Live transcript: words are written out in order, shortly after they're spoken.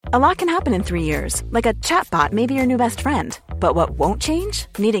A lot can happen in 3 years, like a chatbot may be your new best friend. But what won't change?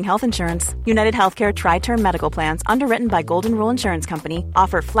 Needing health insurance. United Healthcare Tri-Term Medical Plans, underwritten by Golden Rule Insurance Company,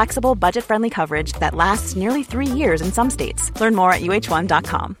 offer flexible, budget-friendly coverage that lasts nearly 3 years in some states. Learn more at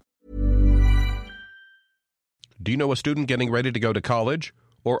uh1.com. Do you know a student getting ready to go to college?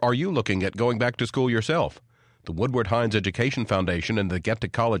 Or are you looking at going back to school yourself? The Woodward Hines Education Foundation and the Get to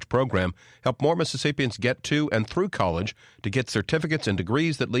College program help more Mississippians get to and through college to get certificates and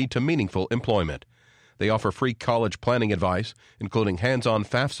degrees that lead to meaningful employment. They offer free college planning advice, including hands-on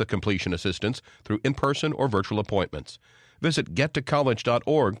FAFSA completion assistance through in-person or virtual appointments. Visit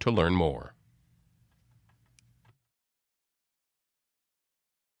gettocollege.org to learn more.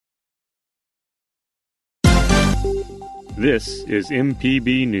 This is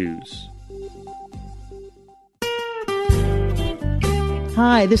MPB News.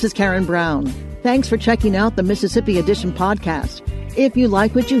 Hi, this is Karen Brown. Thanks for checking out the Mississippi Edition podcast. If you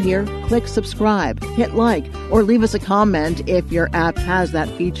like what you hear, click subscribe, hit like, or leave us a comment if your app has that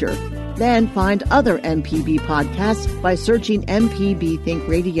feature. Then find other MPB podcasts by searching MPB Think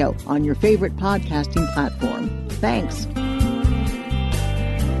Radio on your favorite podcasting platform. Thanks.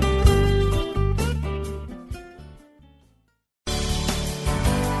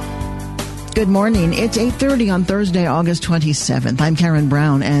 Good morning. It's 8:30 on Thursday, August 27th. I'm Karen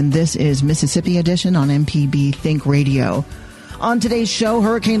Brown, and this is Mississippi Edition on MPB Think Radio. On today's show,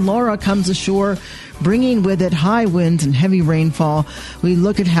 Hurricane Laura comes ashore, bringing with it high winds and heavy rainfall. We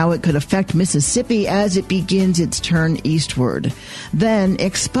look at how it could affect Mississippi as it begins its turn eastward. Then,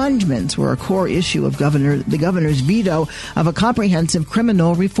 expungements were a core issue of the governor's veto of a comprehensive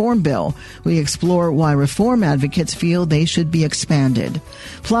criminal reform bill. We explore why reform advocates feel they should be expanded.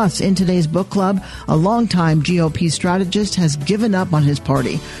 Plus, in today's book club, a longtime GOP strategist has given up on his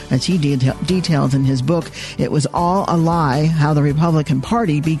party. As he details in his book, It Was All a Lie, How the Republican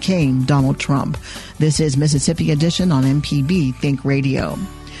Party Became Donald Trump. This is Mississippi Edition on MPB Think Radio.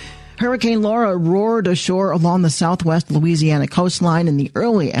 Hurricane Laura roared ashore along the southwest Louisiana coastline in the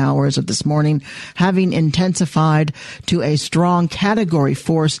early hours of this morning, having intensified to a strong Category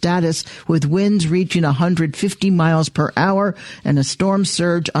 4 status with winds reaching 150 miles per hour and a storm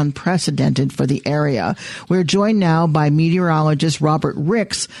surge unprecedented for the area. We're joined now by meteorologist Robert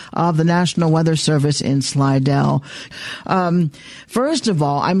Ricks of the National Weather Service in Slidell. First of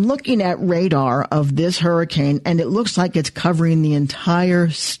all, I'm looking at radar of this hurricane, and it looks like it's covering the entire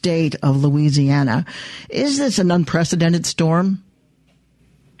state of Louisiana. Is this an unprecedented storm?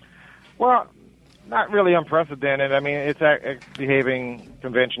 Well, not really unprecedented. I mean, it's behaving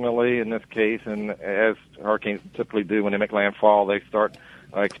conventionally in this case, and as hurricanes typically do when they make landfall, they start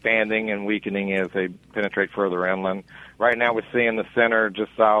expanding and weakening as they penetrate further inland. Right now we're seeing the center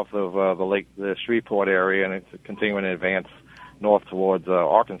just south of the Shreveport area, and it's continuing to advance north towards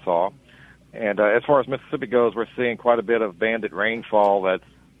Arkansas. And as far as Mississippi goes, we're seeing quite a bit of banded rainfall that's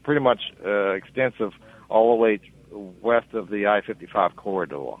pretty much extensive all the way west of the I-55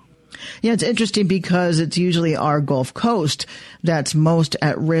 corridor. Yeah, it's interesting because it's usually our Gulf Coast that's most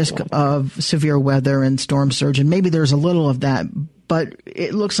at risk of severe weather and storm surge, and maybe there's a little of that, but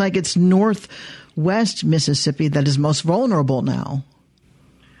it looks like it's northwest Mississippi that is most vulnerable now.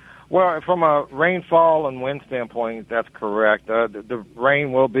 Well, from a rainfall and wind standpoint, that's correct. The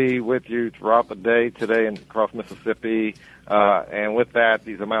rain will be with you throughout the day today and across Mississippi, and with that,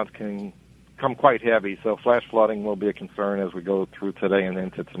 these amounts can come quite heavy. So flash flooding will be a concern as we go through today and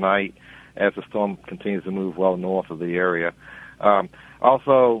into tonight as the storm continues to move well north of the area.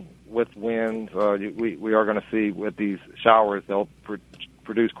 Also, with winds, we are going to see with these showers, they'll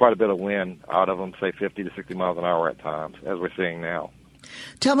produce quite a bit of wind out of them, say 50 to 60 miles an hour at times, as we're seeing now.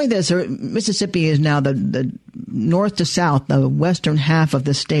 Tell me this, Mississippi is now the north to south, the western half of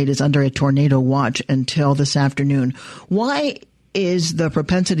the state is under a tornado watch until this afternoon. Why is the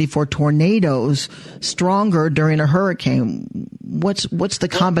propensity for tornadoes stronger during a hurricane? What's the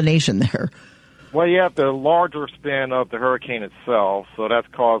combination there? Well, you have the larger spin of the hurricane itself, so that's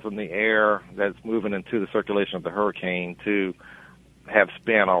causing the air that's moving into the circulation of the hurricane to have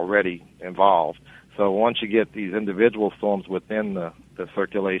spin already involved. So once you get these individual storms within the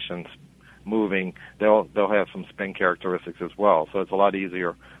circulations moving, they'll have some spin characteristics as well. So it's a lot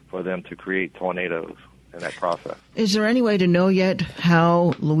easier for them to create tornadoes in that process. Is there any way to know yet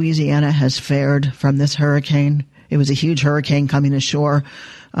how Louisiana has fared from this hurricane? It was a huge hurricane coming ashore.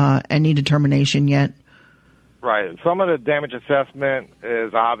 Any determination yet? Right. Some of the damage assessment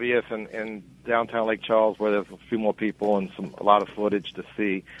is obvious in downtown Lake Charles, where there's a few more people and a lot of footage to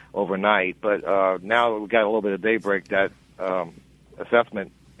see overnight. But now that we've got a little bit of daybreak, that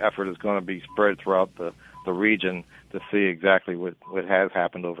assessment effort is going to be spread throughout the the region to see exactly what has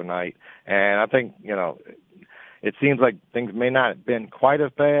happened overnight. And I think, it seems like things may not have been quite as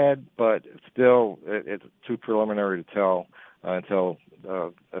bad, but still it's too preliminary to tell until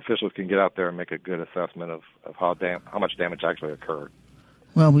officials can get out there and make a good assessment of how much damage actually occurred.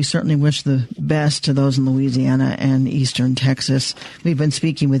 Well, we certainly wish the best to those in Louisiana and eastern Texas. We've been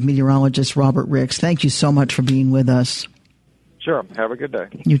speaking with meteorologist Robert Ricks. Thank you so much for being with us. Sure. Have a good day.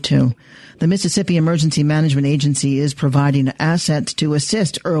 You too. The Mississippi Emergency Management Agency is providing assets to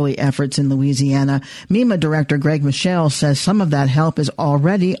assist early efforts in Louisiana. MEMA Director Greg Michel says some of that help is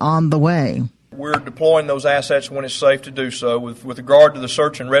already on the way. We're deploying those assets when it's safe to do so. With regard to the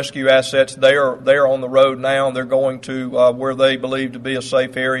search and rescue assets, they are on the road now, and they're going to where they believe to be a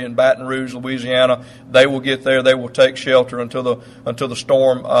safe area in Baton Rouge, Louisiana. They will get there. They will take shelter until the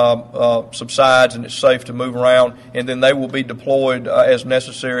storm subsides and it's safe to move around, and then they will be deployed as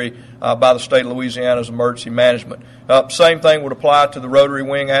necessary by the state of Louisiana's emergency management. Same thing would apply to the rotary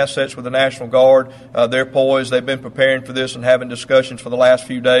wing assets with the National Guard. They're poised. They've been preparing for this and having discussions for the last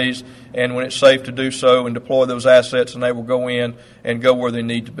few days, and when it's safe to do so and deploy those assets, and they will go in and go where they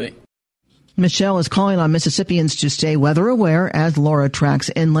need to be. Michelle is calling on Mississippians to stay weather aware as Laura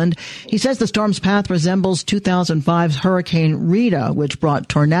tracks inland. He says the storm's path resembles 2005's Hurricane Rita, which brought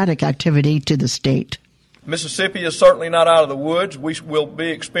tornadic activity to the state. Mississippi is certainly not out of the woods. We will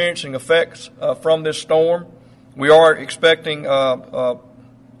be experiencing effects from this storm. We are expecting a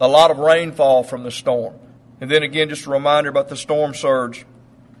lot of rainfall from the storm. And then again, just a reminder about the storm surge.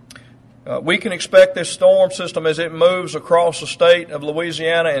 We can expect this storm system as it moves across the state of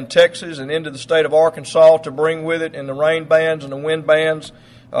Louisiana and Texas and into the state of Arkansas to bring with it in the rain bands and the wind bands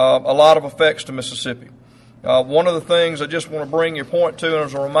a lot of effects to Mississippi. One of the things I just want to bring your point to, and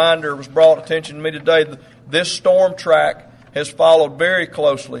as a reminder, was brought attention to me today, this storm track has followed very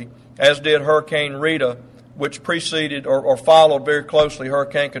closely, as did Hurricane Rita, which preceded or followed very closely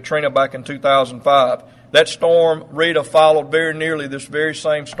Hurricane Katrina back in 2005. That storm, Rita, followed very nearly this very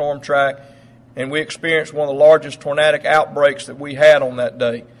same storm track, and we experienced one of the largest tornadic outbreaks that we had on that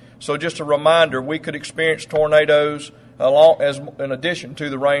day. So just a reminder, we could experience tornadoes in addition to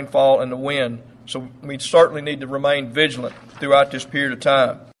the rainfall and the wind. So we certainly need to remain vigilant throughout this period of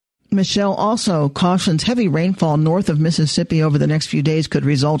time. Michelle also cautions heavy rainfall north of Mississippi over the next few days could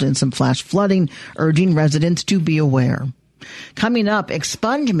result in some flash flooding, urging residents to be aware. Coming up,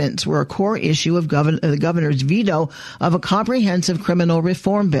 expungements were a core issue of the governor's veto of a comprehensive criminal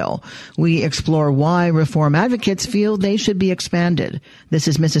reform bill. We explore why reform advocates feel they should be expanded. This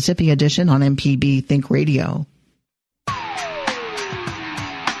is Mississippi Edition on MPB Think Radio.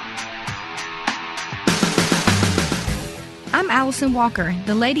 I'm Allison Walker,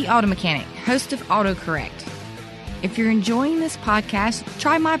 the Lady Auto Mechanic, host of AutoCorrect. If you're enjoying this podcast,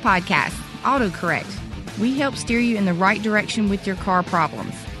 try my podcast, AutoCorrect. We help steer you in the right direction with your car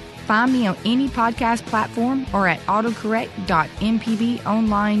problems. Find me on any podcast platform or at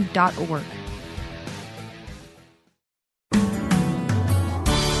autocorrect.mpbonline.org.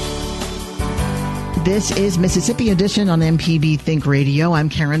 This is Mississippi Edition on MPB Think Radio. I'm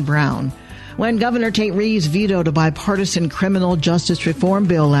Karen Brown. When Governor Tate Reeves vetoed a bipartisan criminal justice reform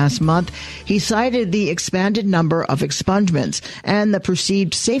bill last month, he cited the expanded number of expungements and the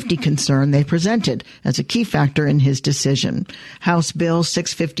perceived safety concern they presented as a key factor in his decision. House Bill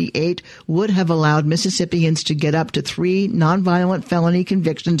 658 would have allowed Mississippians to get up to 3 nonviolent felony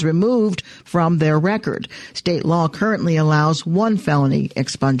convictions removed from their record. State law currently allows 1 felony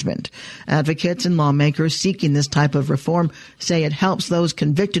expungement. Advocates and lawmakers seeking this type of reform say it helps those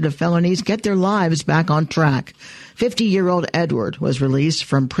convicted of felonies get their lives back on track. 50-year-old Edward was released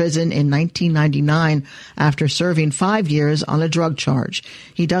from prison in 1999 after serving 5 years on a drug charge.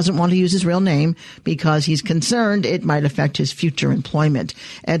 He doesn't want to use his real name because he's concerned it might affect his future employment.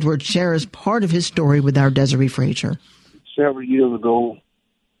 Edward shares part of his story with our Desiree Frazier. Several years ago,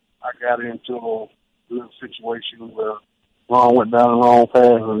 I got into a little situation where I went down the wrong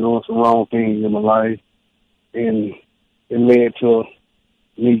path and doing some wrong things in my life, and it led to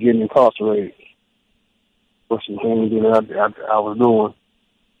me getting incarcerated for some things that I was doing.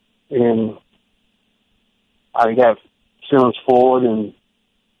 And I got sentenced for it, and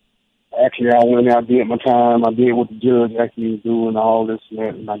actually I went out, did my time, I did what the judge asked me to do and all this and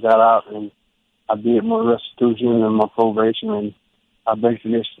that, and I got out and I did my restitution and my probation, and I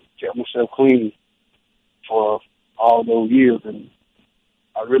basically just kept myself clean for all those years. And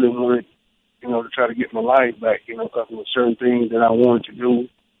I really wanted, to try to get my life back, because there were certain things that I wanted to do,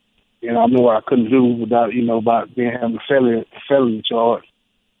 and I knew I couldn't do without, about having a felony charge.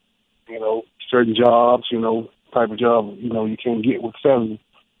 Certain jobs, type of job, you can't get with felony.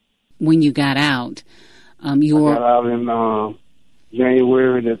 When you got out, I got out in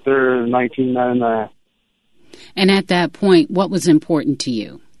January the 3rd, 1999. And at that point, what was important to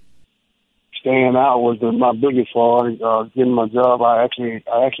you? Staying out was my biggest part. Getting my job, I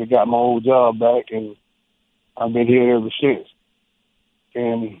actually got my old job back, and I've been here ever since.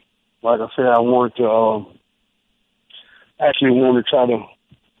 And like I said, I wanted to try to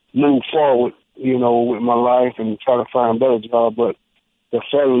move forward, with my life and try to find a better job. But the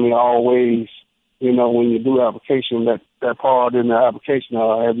felony always, when you do the application, that part in the application,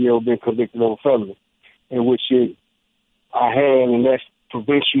 have you ever been convicted of a felony? In which I had, and that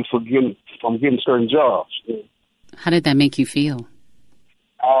prevents you from getting certain jobs. How did that make you feel?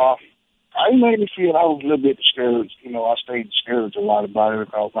 It made me feel I was a little bit discouraged. I stayed discouraged a lot about it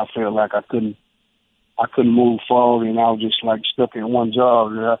because I felt like I couldn't move forward, and I was just like stuck in one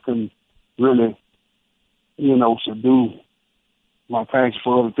job that I couldn't really, subdue my passion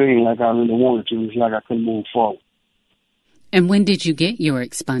for other things like I really wanted to. It's like I couldn't move forward. And when did you get your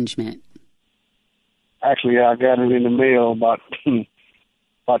expungement? Actually, I got it in the mail about 2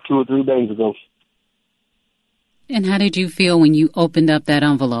 or 3 days ago. And how did you feel when you opened up that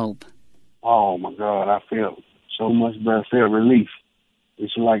envelope? Oh, my God, I felt so much better. I felt relief.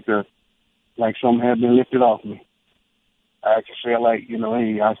 It's like something had been lifted off me. I actually feel like,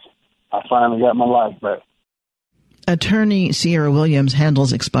 hey, I finally got my life back. Attorney Sierra Williams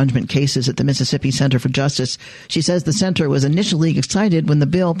handles expungement cases at the Mississippi Center for Justice. She says the center was initially excited when the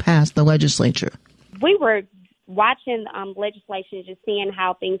bill passed the legislature. We were watching legislation, just seeing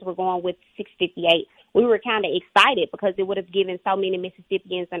how things were going with 658. We were kind of excited because it would have given so many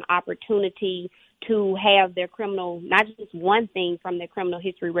Mississippians an opportunity to have their criminal, not just one thing from their criminal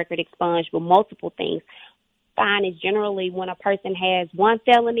history record expunged, but multiple things. Fine is generally when a person has one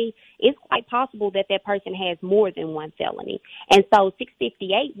felony, it's quite possible that that person has more than one felony. And so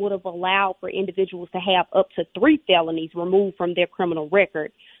 658 would have allowed for individuals to have up to 3 felonies removed from their criminal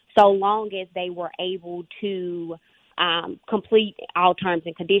record, so long as they were able to complete all terms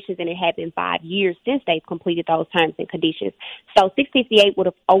and conditions, and it had been 5 years since they've completed those terms and conditions. So 658 would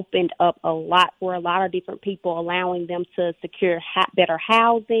have opened up a lot for a lot of different people, allowing them to secure better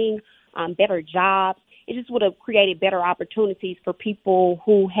housing, better jobs. It just would have created better opportunities for people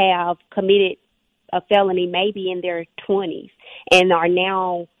who have committed a felony maybe in their 20s and are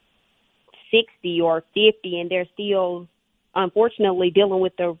now 60 or 50, and they're still, unfortunately, dealing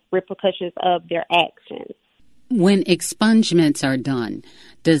with the repercussions of their actions. When expungements are done,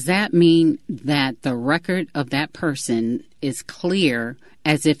 does that mean that the record of that person is clear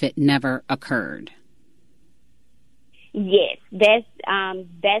as if it never occurred? Yes, that's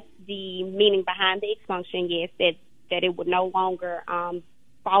the meaning behind the expunction. Yes, that it would no longer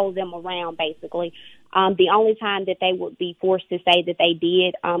follow them around. Basically, the only time that they would be forced to say that they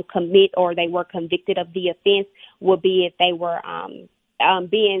did commit or they were convicted of the offense would be if they were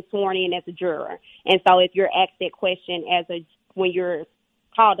being sworn in as a juror. And so, if you're asked that question when you're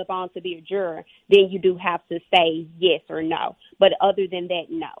called upon to be a juror, then you do have to say yes or no. But other than that,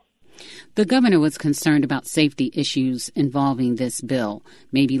 no. The governor was concerned about safety issues involving this bill,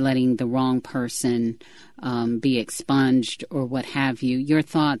 maybe letting the wrong person be expunged or what have you. Your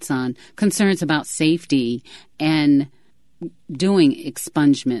thoughts on concerns about safety and doing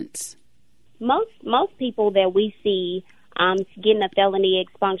expungements? Most people that we see getting a felony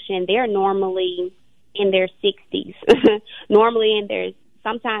expunction, they're normally in their 60s,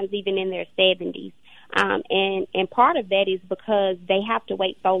 sometimes even in their 70s. And part of that is because they have to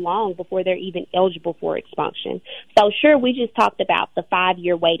wait so long before they're even eligible for expunction. So sure, we just talked about the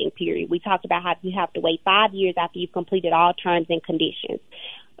 5-year waiting period. We talked about how you have to wait 5 years after you've completed all terms and conditions.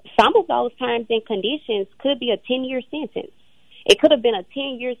 Some of those terms and conditions could be a 10-year sentence. It could have been a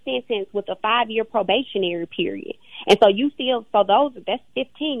 10-year sentence with a 5-year probationary period. And so that's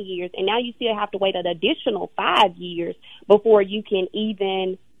 15 years. And now you still have to wait an additional 5 years before you can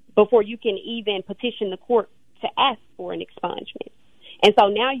even petition the court to ask for an expungement. And so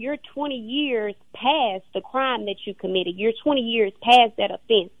now you're 20 years past the crime that you committed. You're 20 years past that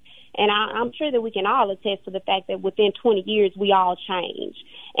offense. And I'm sure that we can all attest to the fact that within 20 years, we all change.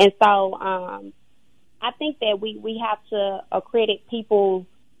 And so I think that we have to accredit people's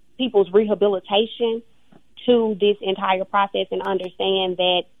rehabilitation to this entire process and understand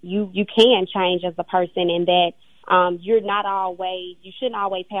that you can change as a person, and that you shouldn't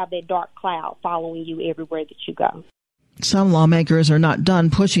always have that dark cloud following you everywhere that you go. Some lawmakers are not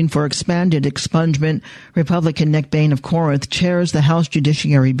done pushing for expanded expungement. Republican Nick Bain of Corinth chairs the House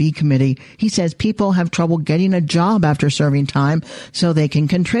Judiciary B Committee. He says people have trouble getting a job after serving time so they can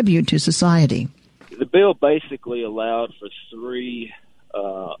contribute to society. The bill basically allowed for 3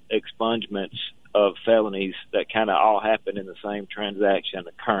 expungements of felonies that kind of all happen in the same transaction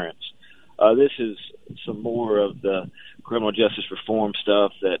occurrence. This is some more of the criminal justice reform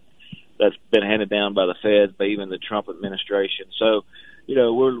stuff that's been handed down by the feds, by even the Trump administration. So,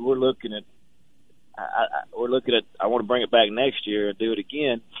 we're looking at. I want to bring it back next year and do it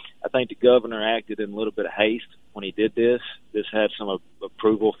again. I think the governor acted in a little bit of haste when he did this. This had some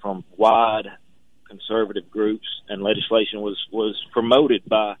approval from wide conservative groups, and legislation was promoted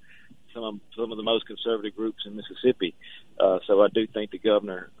by some of the most conservative groups in Mississippi. So I do think the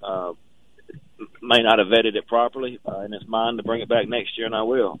governor may not have vetted it properly in his mind to bring it back next year, and I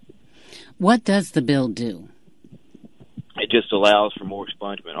will. What does the bill do? It just allows for more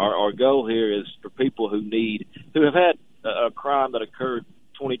expungement. Our goal here is for people who have had a crime that occurred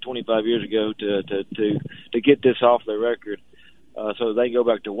 20, 25 years ago to get this off their record, so they go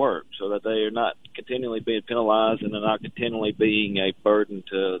back to work, so that they are not continually being penalized and they're not continually being a burden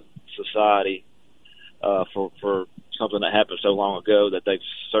to society for something that happened so long ago that they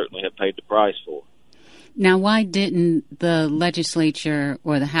certainly have paid the price for. Now, why didn't the legislature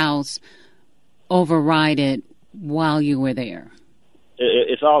or the House override it while you were there?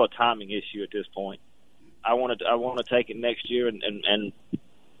 It's all a timing issue at this point. I want to take it next year, and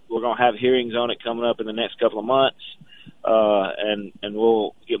we're going to have hearings on it coming up in the next couple of months, and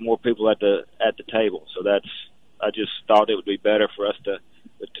we'll get more people at the table. So I just thought it would be better for us to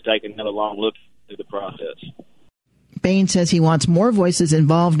take another long look through the process. Bain says he wants more voices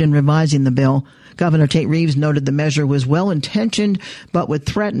involved in revising the bill. Governor Tate Reeves noted the measure was well-intentioned but would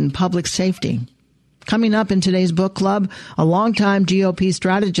threaten public safety. Coming up in today's book club, a longtime GOP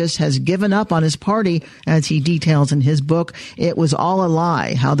strategist has given up on his party, as he details in his book, It Was All a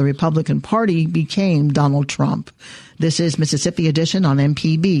Lie, How the Republican Party Became Donald Trump. This is Mississippi Edition on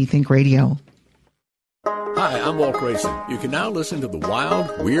MPB Think Radio. Hi, I'm Walt Grayson. You can now listen to the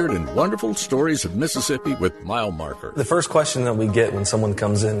wild, weird, and wonderful stories of Mississippi with Mile Marker. The first question that we get when someone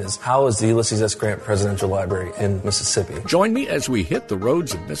comes in is, how is the Ulysses S. Grant Presidential Library in Mississippi? Join me as we hit the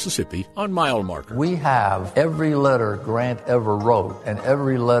roads of Mississippi on Mile Marker. We have every letter Grant ever wrote and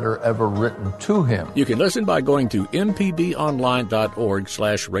every letter ever written to him. You can listen by going to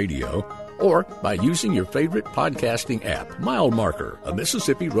mpbonline.org/radio or by using your favorite podcasting app. Mile Marker, a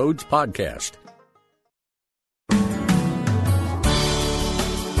Mississippi Roads podcast.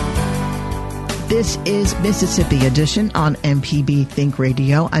 This is Mississippi Edition on MPB Think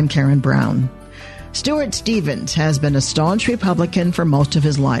Radio. I'm Karen Brown. Stuart Stevens has been a staunch Republican for most of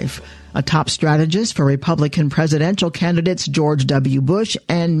his life, a top strategist for Republican presidential candidates George W. Bush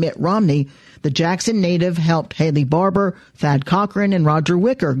and Mitt Romney. The Jackson native helped Haley Barbour, Thad Cochran, and Roger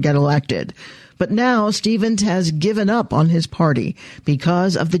Wicker get elected. But now Stevens has given up on his party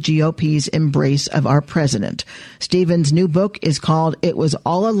because of the GOP's embrace of our president. Stevens' new book is called It Was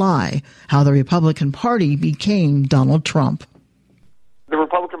All a Lie, How the Republican Party Became Donald Trump. The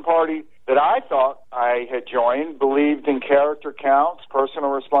Republican Party that I thought I had joined believed in character counts, personal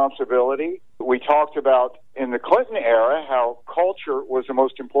responsibility. We talked about in the Clinton era how culture was the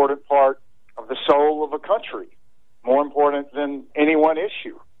most important part of the soul of a country, more important than any one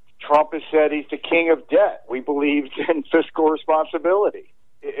issue. Trump has said he's the king of debt. We believed in fiscal responsibility.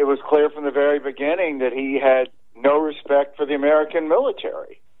 It was clear from the very beginning that he had no respect for the American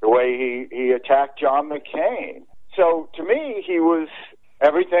military, the way he attacked John McCain. So to me, he was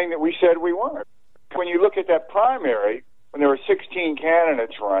everything that we said we weren't. When you look at that primary, when there were 16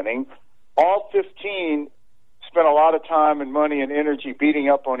 candidates running, all 15 spent a lot of time and money and energy beating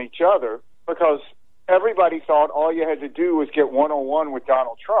up on each other because everybody thought all you had to do was get one-on-one with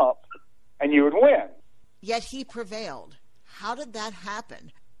Donald Trump and you would win. Yet he prevailed. How did that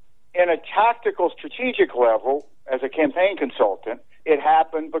happen? In a tactical, strategic level, as a campaign consultant, it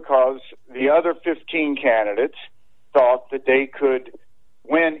happened because the other 15 candidates thought that they could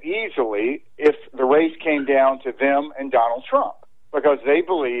win easily if the race came down to them and Donald Trump, because they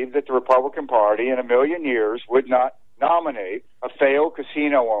believed that the Republican Party in a million years would not nominate a failed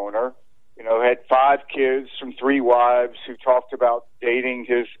casino owner, had 5 kids from 3 wives who talked about dating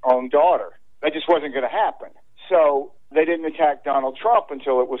his own daughter. That just wasn't going to happen. So they didn't attack Donald Trump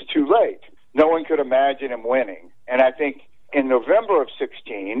until it was too late. No one could imagine him winning. And I think in November of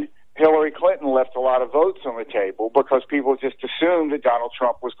 2016, Hillary Clinton left a lot of votes on the table because people just assumed that Donald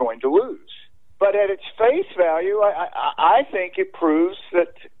Trump was going to lose. But at its face value, I think it proves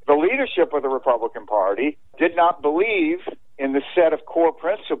that the leadership of the Republican Party did not believe in the set of core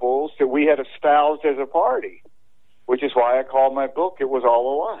principles that we had espoused as a party, which is why I called my book, It Was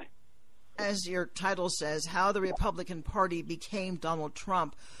All a Lie. As your title says, How the Republican Party Became Donald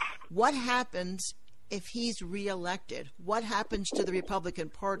Trump. What happens if he's reelected? What happens to the Republican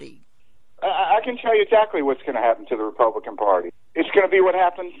Party? I can tell you exactly what's going to happen to the Republican Party. It's going to be what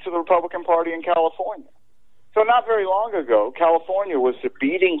happened to the Republican Party in California. So not very long ago, California was the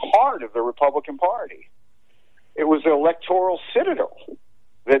beating heart of the Republican Party. It was the electoral citadel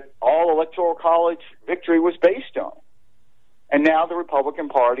that all Electoral College victory was based on. And now the Republican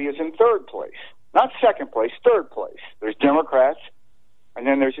Party is in third place. Not second place, third place. There's Democrats, and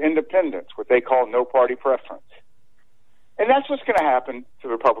then there's independents, what they call no party preference. And that's what's going to happen to the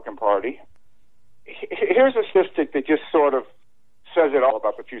Republican Party. Here's a statistic that just sort of says it all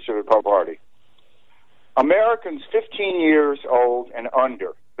about the future of the Republican Party. Americans 15 years old and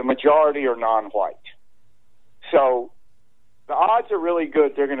under, the majority are non-white. So the odds are really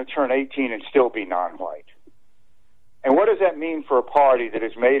good they're going to turn 18 and still be non-white. And what does that mean for a party that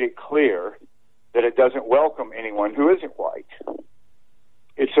has made it clear that it doesn't welcome anyone who isn't white?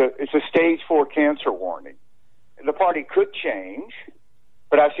 It's a stage 4 cancer warning. The party could change,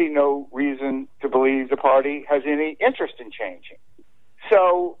 but I see no reason to believe the party has any interest in changing.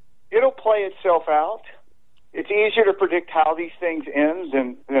 So it'll play itself out. It's easier to predict how these things end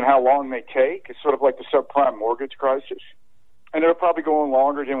than how long they take. It's sort of like the subprime mortgage crisis. And it'll probably go on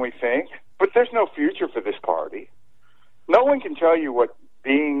longer than we think. But there's no future for this party. No one can tell you what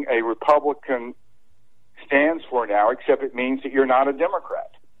being a Republican stands for now, except it means that you're not a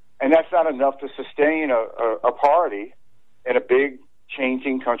Democrat. And that's not enough to sustain a party in a big,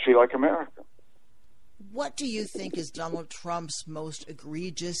 changing country like America. What do you think is Donald Trump's most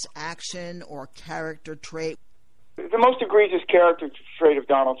egregious action or character trait? The most egregious character trait of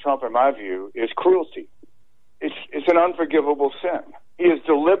Donald Trump, in my view, is cruelty. It's an unforgivable sin. He is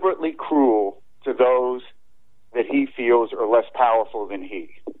deliberately cruel to those that he feels are less powerful than he.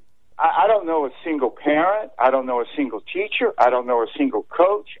 I don't know a single parent. I don't know a single teacher. I don't know a single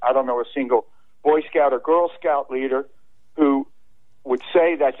coach. I don't know a single Boy Scout or Girl Scout leader who would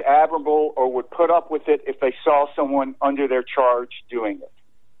say that's admirable or would put up with it if they saw someone under their charge doing it.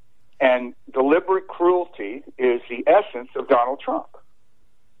 And deliberate cruelty is the essence of Donald Trump.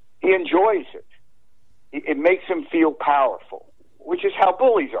 He enjoys it. It makes him feel powerful, which is how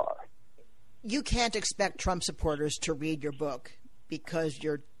bullies are. You can't expect Trump supporters to read your book because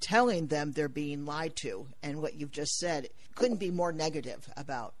you're telling them they're being lied to. And what you've just said couldn't be more negative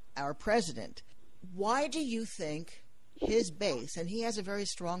about our president. Why do you think his base, and he has a very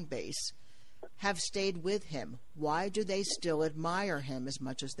strong base, have stayed with him? Why do they still admire him as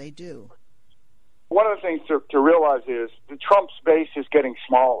much as they do? One of the things to realize is that Trump's base is getting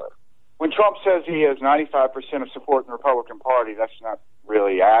smaller. When Trump says he has 95% of support in the Republican Party, that's not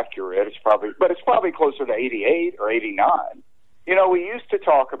really accurate. It's probably closer to 88 or 89. You know, we used to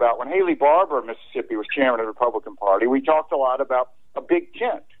talk about, when Haley Barbour of Mississippi was chairman of the Republican Party, we talked a lot about a big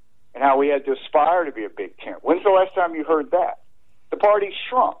tent and how we had to aspire to be a big tent. When's the last time you heard that? The party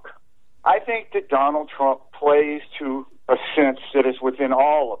shrunk. I think that Donald Trump plays to a sense that is within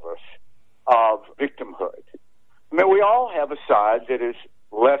all of us of victimhood. I mean, we all have a side that is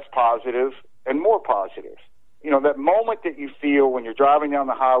less positive and more positive. You know, that moment that you feel when you're driving down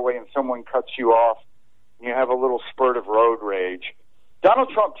the highway and someone cuts you off and you have a little spurt of road rage. Donald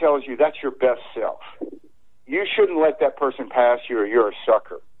Trump tells you that's your best self. You shouldn't let that person pass you or you're a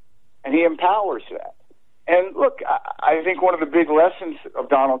sucker. And he empowers that. And look, I think one of the big lessons of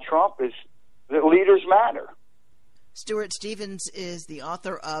Donald Trump is that leaders matter. Stuart Stevens is the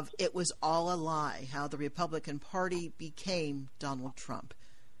author of It Was All a Lie, How the Republican Party Became Donald Trump.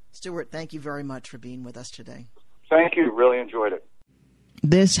 Stuart, thank you very much for being with us today. Thank you. Really enjoyed it.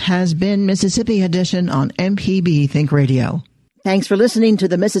 This has been Mississippi Edition on MPB Think Radio. Thanks for listening to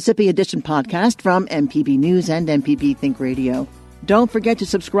the Mississippi Edition podcast from MPB News and MPB Think Radio. Don't forget to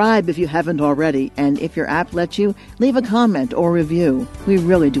subscribe if you haven't already, and if your app lets you, leave a comment or review. We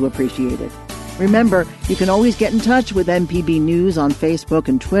really do appreciate it. Remember, you can always get in touch with MPB News on Facebook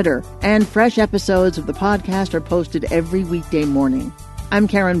and Twitter, and fresh episodes of the podcast are posted every weekday morning. I'm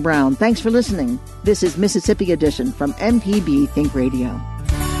Karen Brown. Thanks for listening. This is Mississippi Edition from MPB Think Radio.